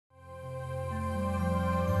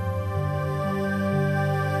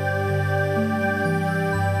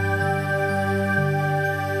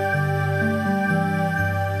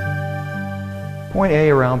point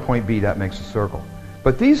A around point B, that makes a circle.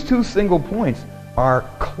 But these two single points are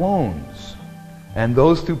clones, and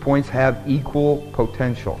those 2 points have equal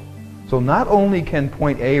potential. So not only can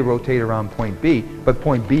point A rotate around point B, but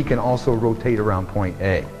point B can also rotate around point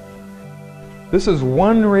A. This is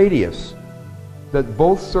one radius that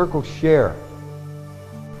both circles share.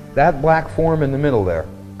 That black form in the middle there,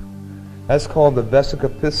 that's called the Vesica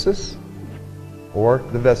Piscis or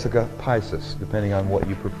the Vesica Piscis, depending on what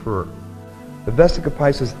you prefer. The Vesica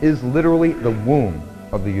Piscis is literally the womb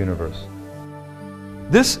of the universe.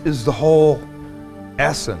 This is the whole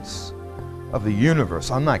essence of the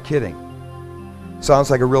universe. I'm not kidding.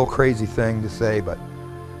 Sounds like a real crazy thing to say, but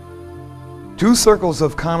 2 circles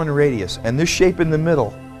of common radius, and this shape in the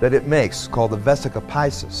middle that it makes, called the Vesica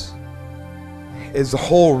Piscis, is the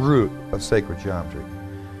whole root of sacred geometry.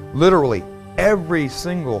 Literally every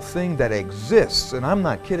single thing that exists, and I'm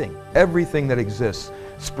not kidding, everything that exists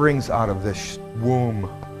springs out of this womb,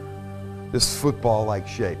 this football-like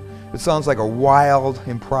shape. It sounds like a wild,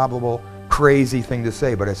 improbable, crazy thing to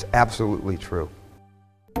say, but it's absolutely true.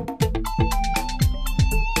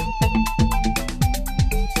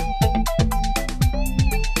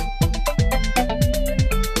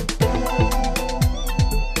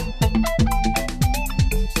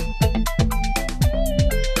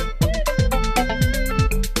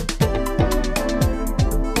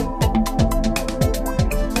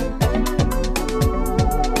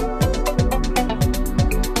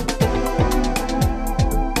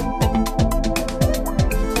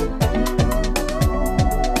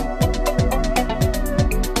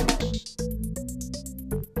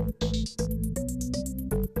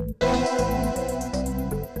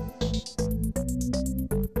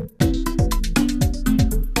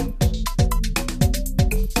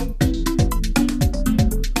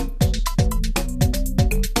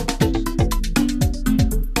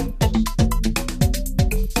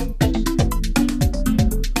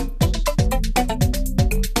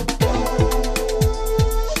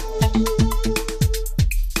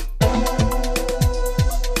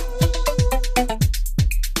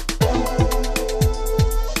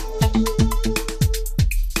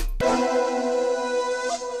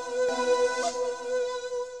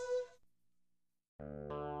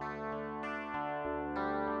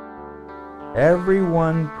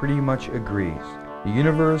 Everyone pretty much agrees. The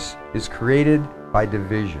universe is created by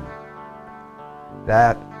division.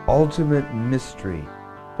 That ultimate mystery,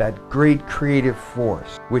 that great creative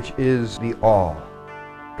force, which is the all,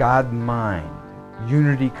 God-mind,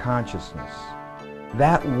 unity consciousness,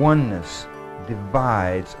 that oneness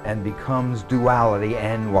divides and becomes duality,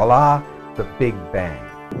 and voila, the Big Bang.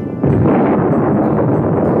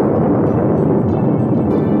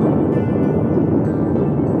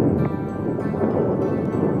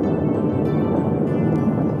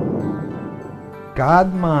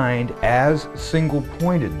 God-mind as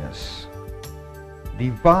single-pointedness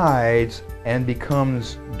divides and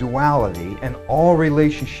becomes duality, and all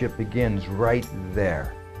relationship begins right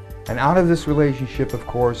there. And out of this relationship, of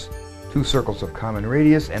course, 2 circles of common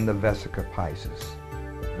radius and the Vesica Piscis.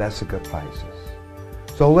 Vesica Piscis.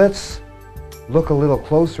 So let's look a little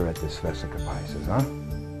closer at this Vesica Piscis, huh?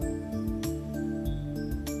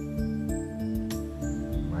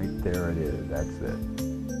 Right there it is, that's it.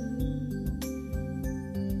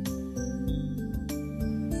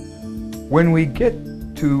 When we get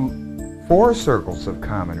to 4 circles of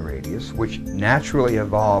common radius, which naturally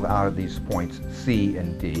evolve out of these points C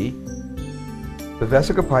and D, the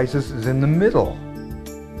Vesica Piscis is in the middle.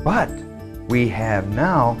 But we have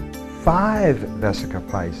now 5 Vesica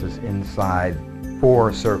Piscis inside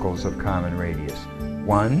 4 circles of common radius.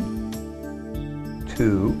 1,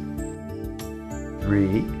 2,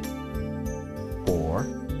 3, 4,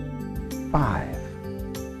 5.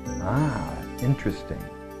 Ah, interesting.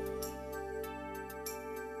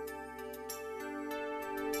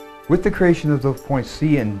 With the creation of those points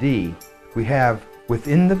C and D, we have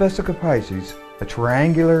within the Vesica Piscis a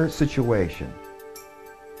triangular situation.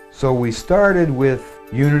 So we started with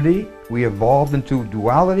unity, we evolved into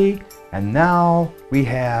duality, and now we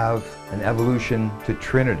have an evolution to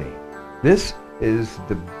trinity. This is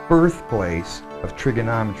the birthplace of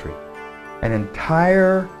trigonometry, an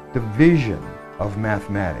entire division of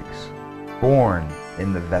mathematics born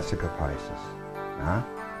in the Vesica Piscis. Huh?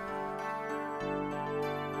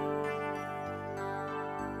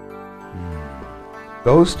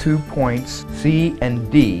 Those 2 points, C and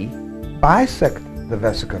D, bisect the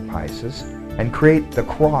Vesica Piscis and create the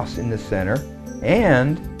cross in the center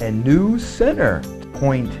and a new center,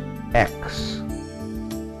 point X.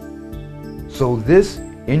 So this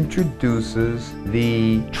introduces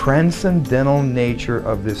the transcendental nature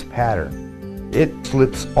of this pattern. It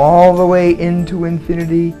slips all the way into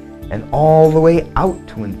infinity and all the way out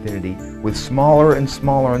to infinity with smaller and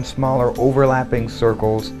smaller and smaller overlapping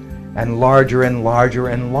circles and larger and larger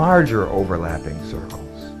and larger overlapping circles.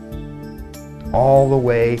 All the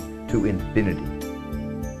way to infinity.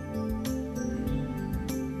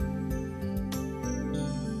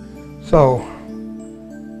 So,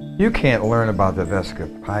 you can't learn about the Vesica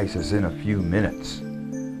Piscis in a few minutes.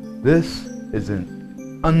 This is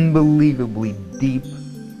an unbelievably deep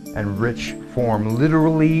and rich form,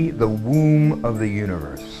 literally the womb of the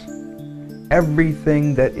universe.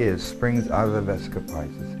 Everything that is springs out of the Vesica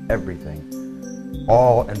Piscis, everything.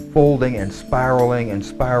 All unfolding and spiraling and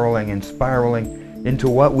spiraling and spiraling into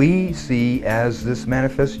what we see as this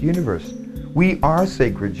manifest universe. We are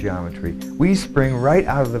sacred geometry. We spring right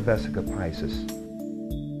out of the Vesica Piscis.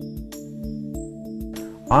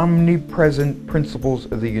 Omnipresent principles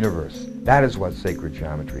of the universe. That is what sacred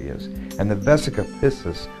geometry is. And the Vesica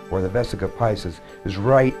Piscis, or the Vesica Piscis, is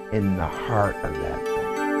right in the heart of that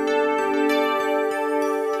thing.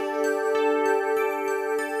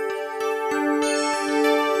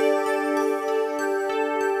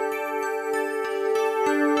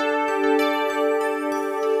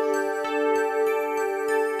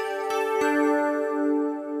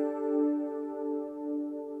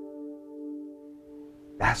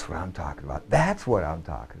 That's what I'm talking about. That's what I'm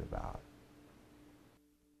talking about.